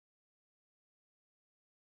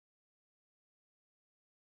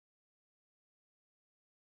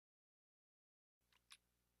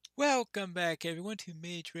Welcome back, everyone, to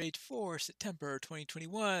Mage Rage for September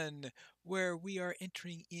 2021, where we are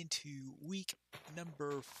entering into week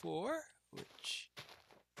number 4, which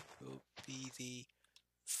will be the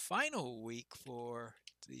final week for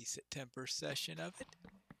the September session of it.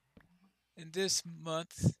 And this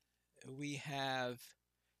month, we have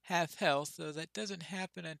half health, though that doesn't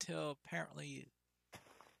happen until apparently, I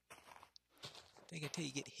think until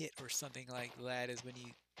you get hit or something like that is when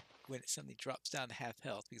it suddenly drops down to half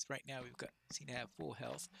health, because right now we've got seem to have full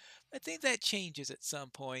health. I think that changes at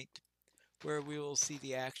some point where we will see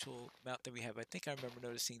the actual amount that we have. I think I remember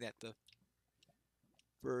noticing that the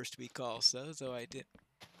first week also, though I didn't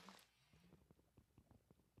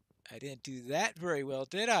do that very well,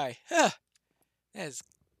 did I? Huh. That's,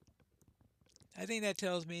 I think that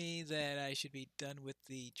tells me that I should be done with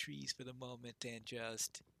the trees for the moment and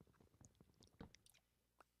just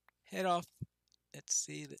head off. Let's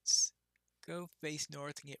see, let's go face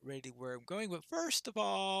north and get ready to where I'm going. But first of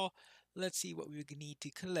all, let's see what we need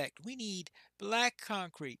to collect. We need black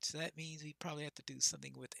concrete, so that means we probably have to do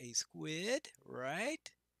something with a squid,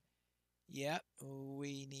 right? Yep,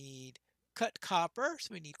 we need cut copper,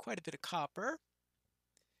 so we need quite a bit of copper.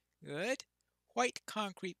 Good. White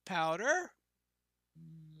concrete powder.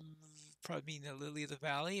 Probably mean the lily of the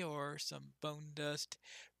valley or some bone dust.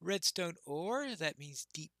 Redstone ore, that means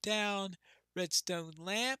deep down. Redstone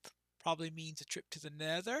lamp, probably means a trip to the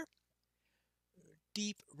nether.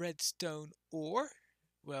 Deep redstone ore,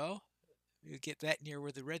 well, you get that near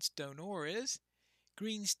where the redstone ore is.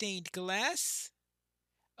 Green stained glass,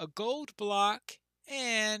 a gold block,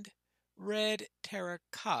 and red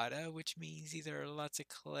terracotta, which means either lots of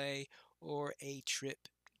clay or a trip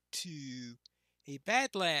to a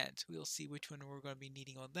badlands. We'll see which one we're going to be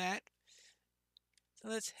needing on that. So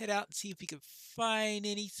let's head out and see if we can find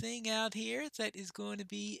anything out here that is going to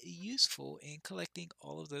be useful in collecting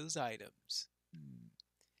all of those items.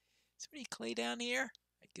 Is there any clay down here?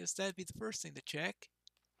 I guess that'd be the first thing to check.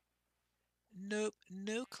 Nope,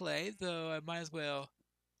 no clay, though I might as well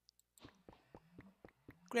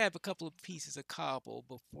grab a couple of pieces of cobble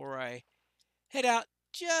before I head out,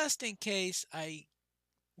 just in case I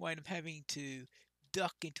wind up having to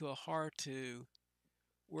duck into a hard to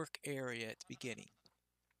work area at the beginning.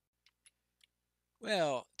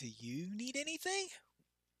 Well, do you need anything?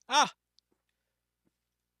 Ah,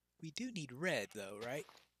 we do need red though, right?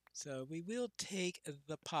 So we will take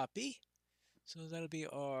the poppy. So that'll be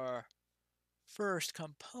our first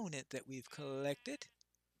component that we've collected.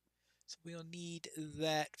 So we'll need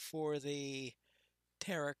that for the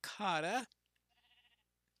terracotta.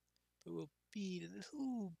 But we'll need a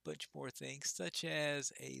whole bunch more things, such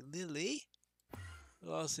as a lily.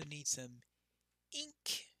 We'll also need some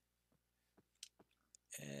ink.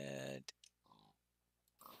 And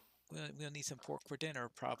we'll need some pork for dinner,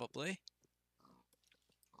 probably.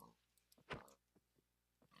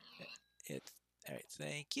 All right,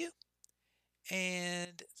 thank you.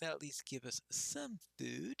 And that'll at least give us some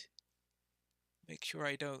food. Make sure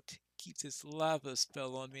I don't keep this lava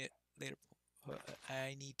spell on me later.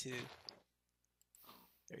 I need to.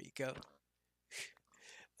 There you go.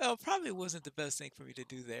 Well, probably wasn't the best thing for me to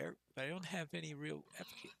do there, but I don't have any real.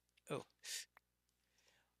 Oh.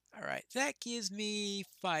 Alright, that gives me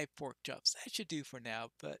 5 pork chops. That should do for now,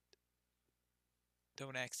 but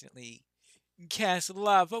don't accidentally cast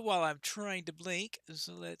lava while I'm trying to blink.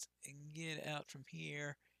 So let's get out from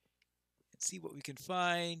here and see what we can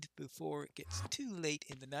find before it gets too late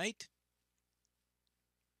in the night.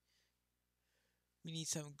 We need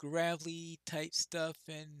some gravelly type stuff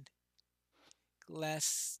and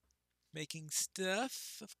glass making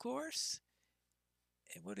stuff, of course.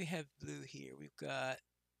 And what do we have blue here? We've got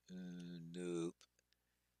nope.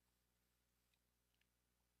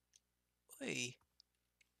 Wait.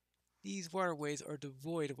 These waterways are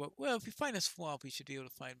devoid of what. Well, if we find a swamp, we should be able to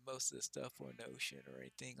find most of the stuff, or an ocean, or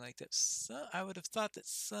anything like that. So I would have thought that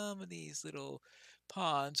some of these little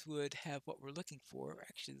ponds would have what we're looking for.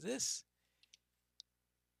 Actually, this.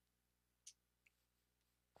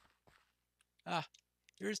 Ah,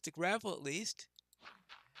 here's the gravel at least.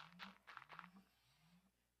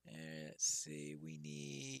 And let's see, we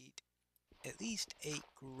need at least 8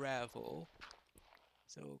 gravel.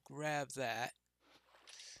 So grab that.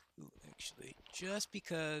 Ooh, actually, just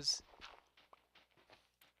because.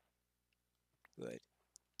 Good.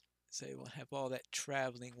 So you won't have all that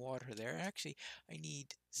traveling water there. Actually, I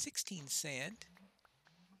need 16 sand.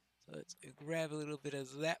 So let's grab a little bit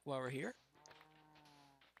of that while we're here.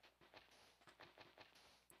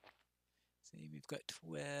 See, we've got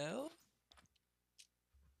 12.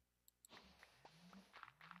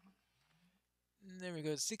 There we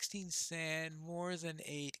go, 16 sand, more than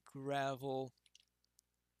 8 gravel.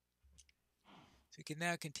 So we can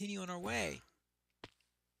now continue on our way.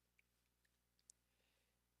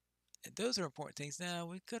 And those are important things. Now,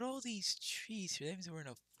 we've got all these trees here. That means we're in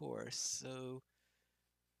a forest, so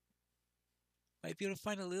might be able to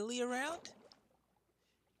find a lily around.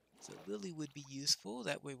 So lily would be useful.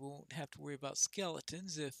 That way we won't have to worry about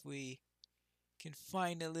skeletons if we can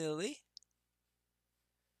find a lily.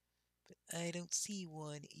 But I don't see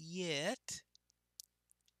one yet.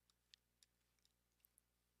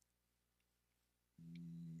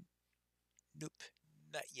 Nope,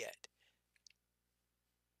 not yet.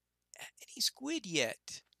 Any squid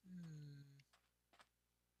yet?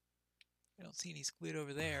 I don't see any squid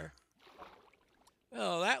over there.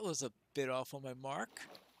 Well, that was a bit off on my mark.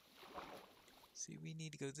 See, we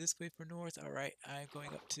need to go this way for north. All right, I'm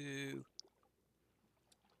going up to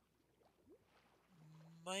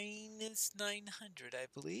minus 900, I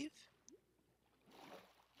believe.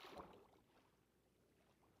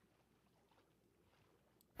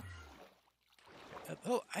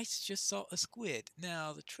 Oh, I just saw a squid.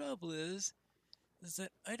 Now, the trouble is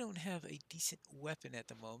that I don't have a decent weapon at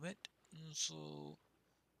the moment. So,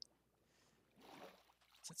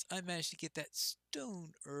 since I managed to get that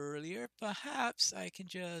stone earlier, perhaps I can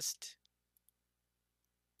just...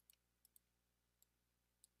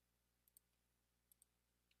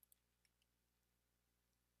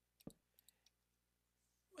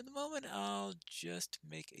 For the moment, I'll just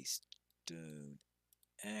make a stone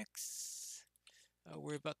axe. I'll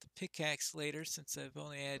worry about the pickaxe later since I've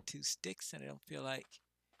only had 2 sticks and I don't feel like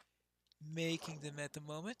making them at the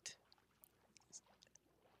moment.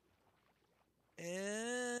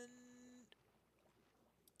 And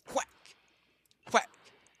whack! Whack!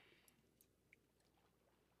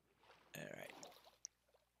 Alright.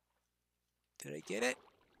 Did I get it?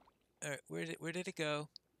 Alright, where did it go?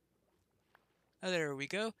 Oh, there we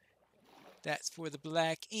go. That's for the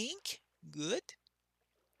black ink. Good.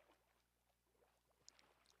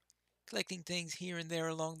 Collecting things here and there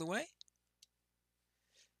along the way.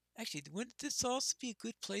 Actually, wouldn't this also be a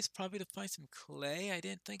good place probably to find some clay? I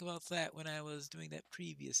didn't think about that when I was doing that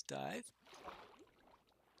previous dive.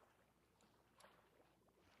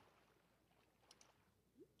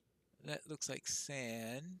 That looks like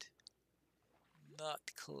sand, not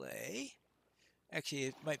clay. Actually,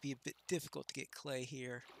 it might be a bit difficult to get clay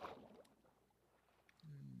here.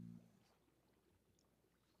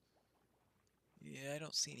 Yeah, I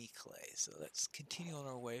don't see any clay, so let's continue on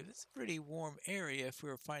our way. It's a pretty warm area if we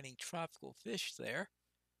were finding tropical fish there.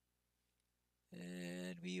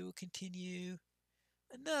 And we will continue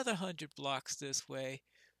another 100 blocks this way.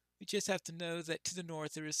 We just have to know that to the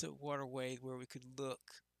north there is a waterway where we could look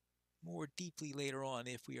more deeply later on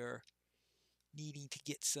if we are needing to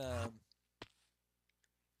get some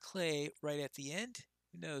clay right at the end.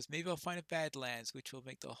 Who knows? Maybe I'll find a Badlands, which will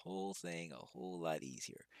make the whole thing a whole lot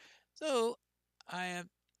easier. So I am.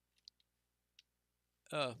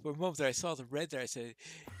 For a moment there, I saw the red there. I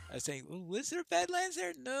was saying, well, was there Badlands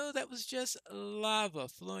there? No, that was just lava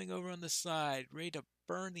flowing over on the side, ready to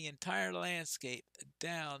burn the entire landscape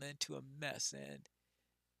down into a mess. And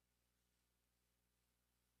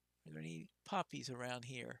are there any poppies around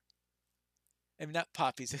here? I mean, not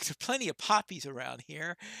poppies. There's plenty of poppies around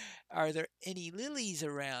here. Are there any lilies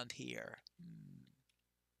around here?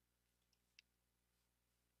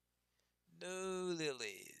 No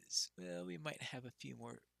lilies. Well, we might have a few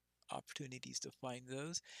more opportunities to find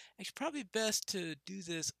those. It's probably best to do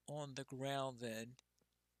this on the ground then.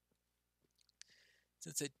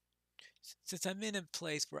 Since I'm in a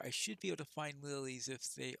place where I should be able to find lilies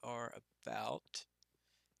if they are about.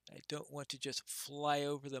 I don't want to just fly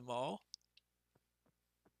over them all.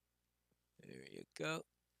 There you go.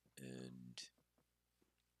 And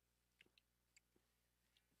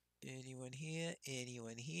anyone here?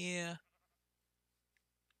 Anyone here?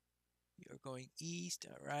 We are going east,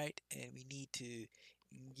 all right, and we need to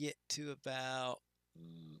get to about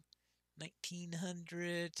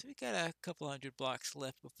 1900. So we got a couple hundred blocks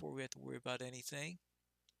left before we have to worry about anything.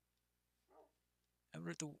 I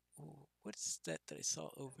wonder what's that I saw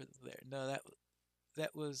over there? No,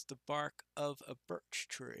 that was the bark of a birch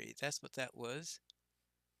tree. That's what that was.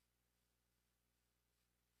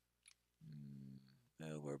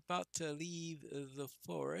 Well, we're about to leave the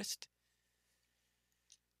forest.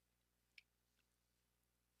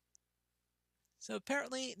 So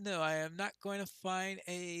apparently, no, I am not going to find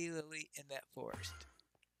a lily in that forest.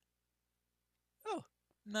 Oh,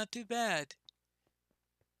 not too bad.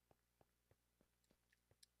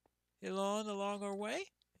 Head on along our way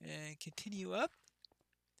and continue up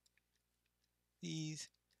these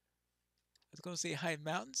was going to say high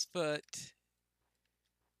mountains, but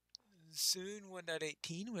soon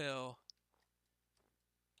 1.18 will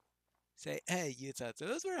say, hey, you thought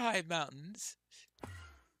those were high mountains.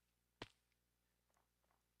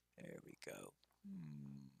 There we go.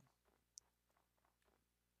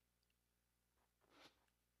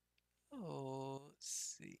 Oh,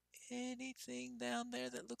 let's see. Anything down there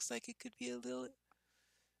that looks like it could be a little...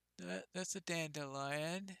 That's a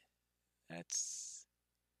dandelion. That's...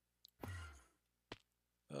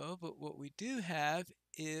 Oh, but what we do have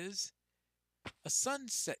is a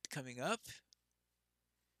sunset coming up.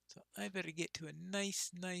 So I better get to a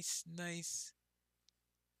nice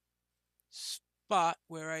spot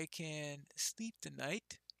where I can sleep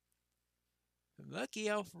tonight. If I'm lucky,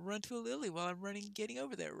 I'll run to a lily while I'm getting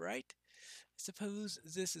over there, right? I suppose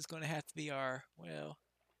this is going to have to be our, well,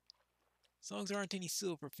 as long as there aren't any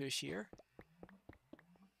silverfish here.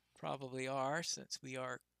 Probably are, since we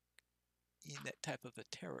are in that type of a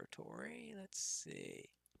territory. Let's see.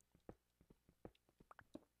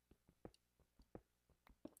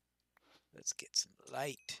 Let's get some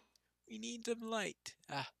light. We need some light.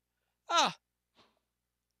 Ah!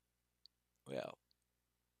 Well,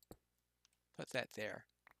 put that there.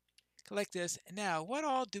 Collect this. Now, what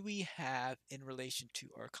all do we have in relation to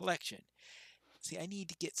our collection? See, I need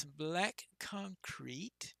to get some black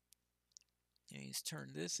concrete. Let's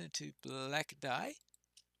turn this into black dye.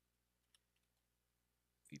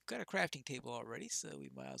 We've got a crafting table already, so we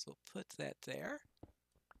might as well put that there.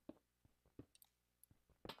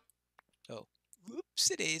 Oh,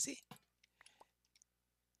 whoopsie-daisy.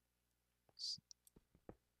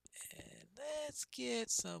 And let's get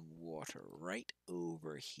some water right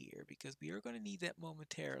over here, because we are going to need that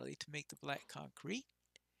momentarily to make the black concrete.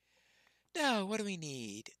 Now, what do we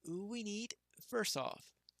need? We need, first off,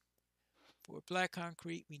 for black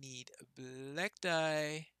concrete, we need black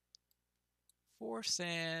dye, 4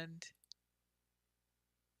 sand.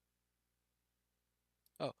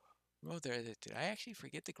 Oh, there. Did I actually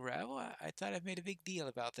forget the gravel? I thought I made a big deal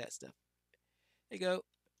about that stuff. There you go.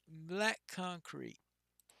 Black concrete.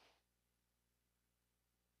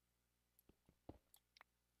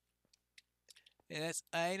 And that's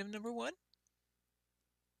item number 1.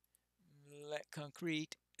 Black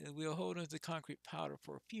concrete. And we'll hold on to the concrete powder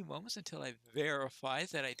for a few moments until I verify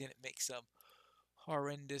that I didn't make some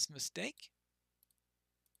horrendous mistake.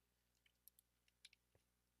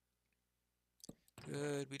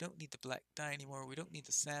 Good. We don't need the black dye anymore. We don't need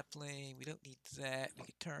the sapling. We don't need that. We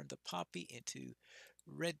can turn the poppy into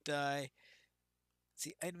red dye.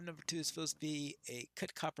 See, item number 2 is supposed to be a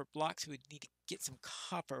cut copper block, so we need to get some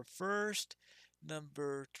copper first.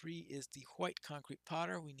 Number 3 is the white concrete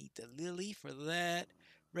powder. We need the lily for that.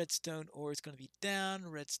 Redstone ore is going to be down.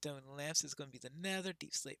 Redstone lamps is going to be the nether.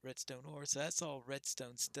 Deep slate redstone ore. So that's all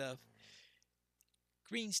redstone stuff.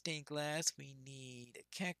 Green stained glass. We need a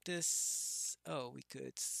cactus. Oh, we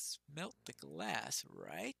could smelt the glass,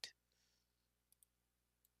 right?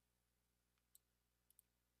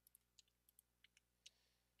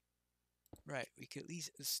 Right, we could at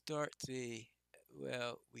least start the,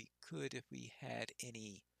 well, we could if we had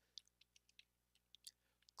any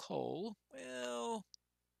coal. Well,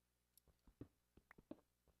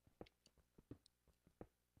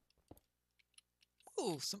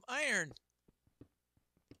 oh, some iron.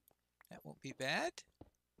 That won't be bad.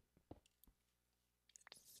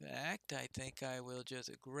 In fact, I think I will just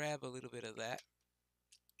grab a little bit of that.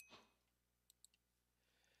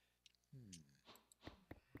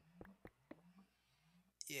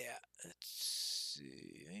 Yeah, let's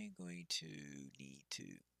see. I'm going to need to...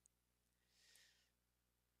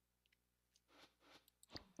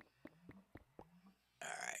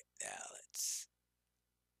 Alright, now let's...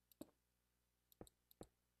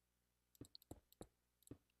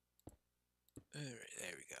 Alright,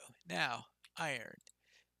 there we go. Now, iron.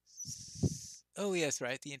 Oh, yes,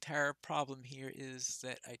 right. The entire problem here is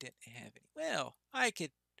that I didn't have any. Well, I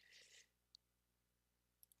could...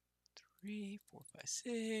 3, 4, 5,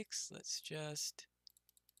 6. Let's just...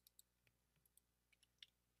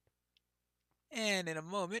 And in a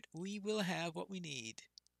moment, we will have what we need.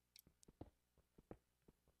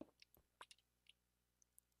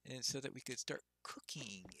 And so that we could start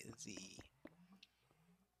cooking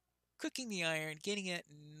the iron, getting a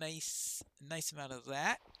nice amount of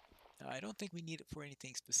that. Now, I don't think we need it for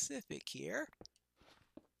anything specific here.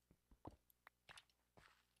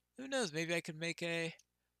 Who knows? Maybe I could make a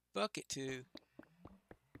bucket to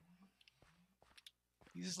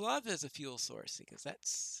use lava as a fuel source, because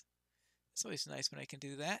that's always nice when I can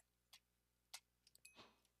do that.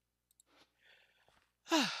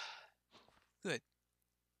 Good.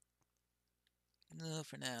 No,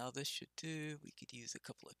 for now, this should do. We could use a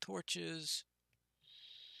couple of torches.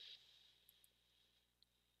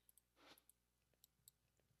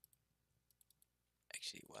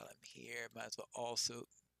 Actually, while I'm here, might as well also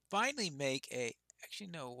finally make a...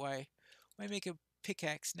 Actually, no, why make a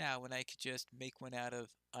pickaxe now when I could just make one out of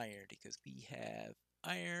iron? Because we have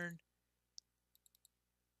iron.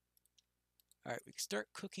 All right, we can start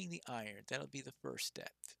cooking the iron. That'll be the first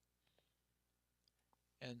step.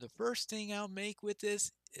 And the first thing I'll make with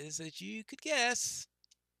this is, as you could guess,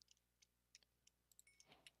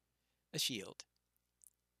 a shield.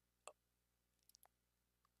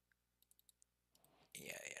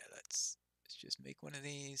 Yeah, let's just make one of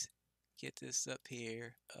these. Get this up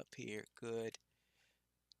here, good.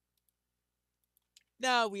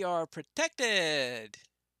 Now we are protected!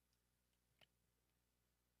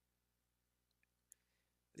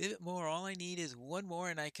 A little bit more, all I need is one more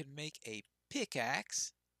and I can make a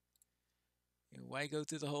pickaxe. And why go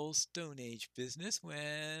through the whole Stone Age business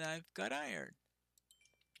when I've got iron?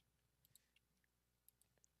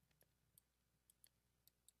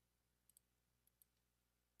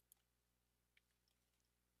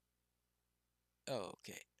 Oh,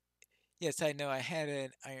 okay. Yes, I know I had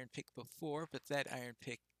an iron pick before, but that iron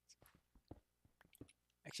pick...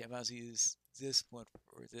 Actually, I might as well use this one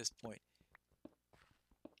for this point.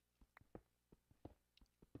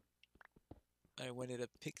 I wanted a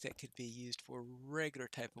pick that could be used for regular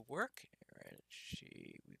type of work. All right, let's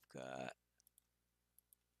see. We've got...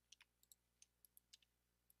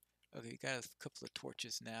 Okay, we got a couple of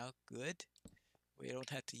torches now. Good. We don't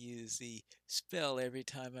have to use the spell every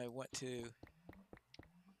time I want to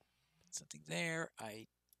put something there.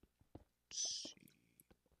 See.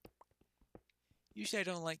 Usually I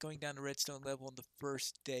don't like going down to redstone level on the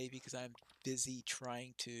first day because I'm busy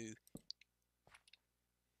trying to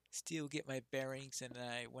still get my bearings and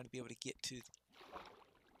I want to be able to get to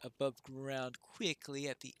above ground quickly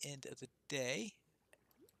at the end of the day.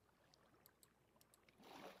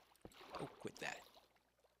 Oh, quit that.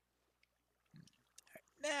 Right,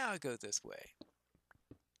 now I go this way.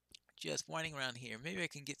 Just winding around here. Maybe I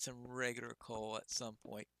can get some regular coal at some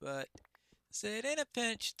point, but said in a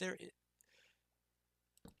pinch,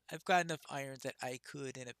 I've got enough iron that I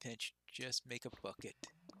could, in a pinch, just make a bucket.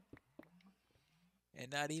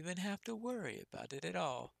 And not even have to worry about it at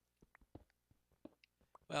all.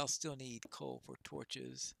 Well, I'll still need coal for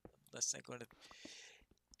torches, unless I'm going to...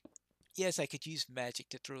 Yes, I could use magic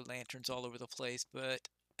to throw lanterns all over the place, but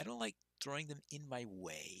I don't like throwing them in my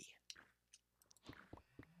way.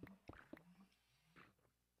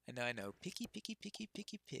 I know. Picky, picky, picky,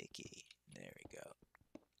 picky, picky. There we go.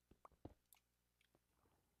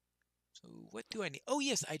 So what do I need? Oh,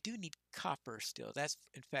 yes, I do need copper still.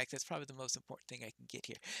 In fact, that's probably the most important thing I can get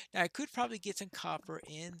here. Now, I could probably get some copper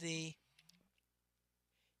in the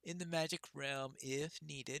magic realm if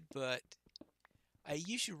needed, but I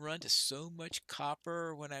usually run to so much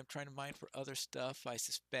copper when I'm trying to mine for other stuff, I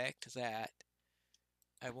suspect that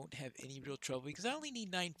I won't have any real trouble because I only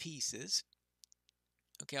need 9 pieces.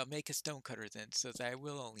 Okay, I'll make a stone cutter then, so that I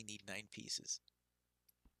will only need 9 pieces.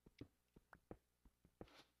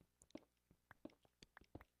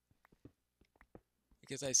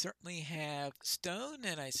 Because I certainly have stone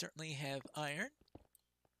and I certainly have iron.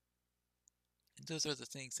 And those are the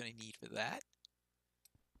things that I need for that.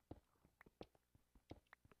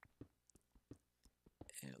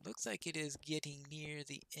 And it looks like it is getting near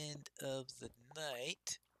the end of the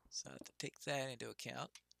night, so I have to take that into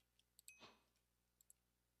account.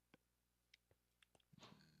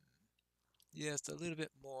 Just a little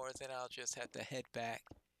bit more, then I'll just have to head back,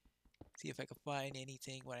 see if I can find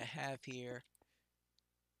anything what I have here.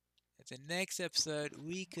 At the next episode,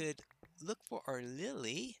 we could look for our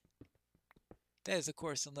lily. That is, of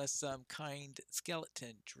course, unless some kind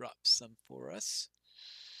skeleton drops some for us.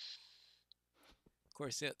 Of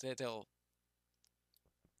course, they'll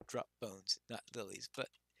drop bones, not lilies, but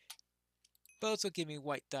both will give me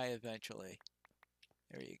white dye eventually.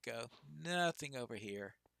 There you go. Nothing over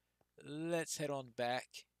here. Let's head on back.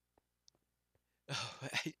 Oh,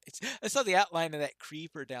 I saw the outline of that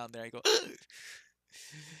creeper down there. I go,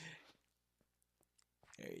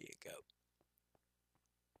 there you go.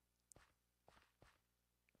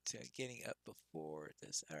 So getting up before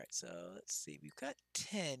this. All right, so let's see. We've got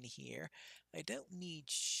 10 here. I don't need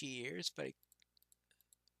shears, but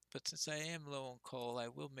since I am low on coal, I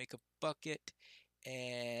will make a bucket,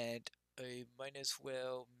 and I might as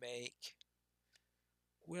well make...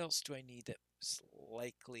 What else do I need that's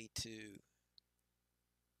likely to...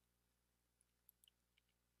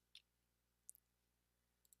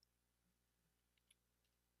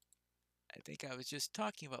 I think I was just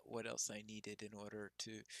talking about what else I needed in order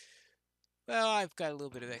to. Well, I've got a little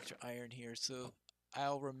bit of extra iron here, so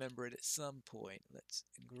I'll remember it at some point. Let's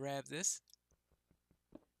grab this.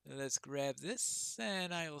 Let's grab this,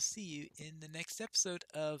 and I will see you in the next episode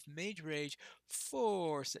of Mage Rage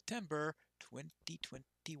for September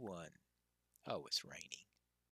 2021. Oh, it's raining.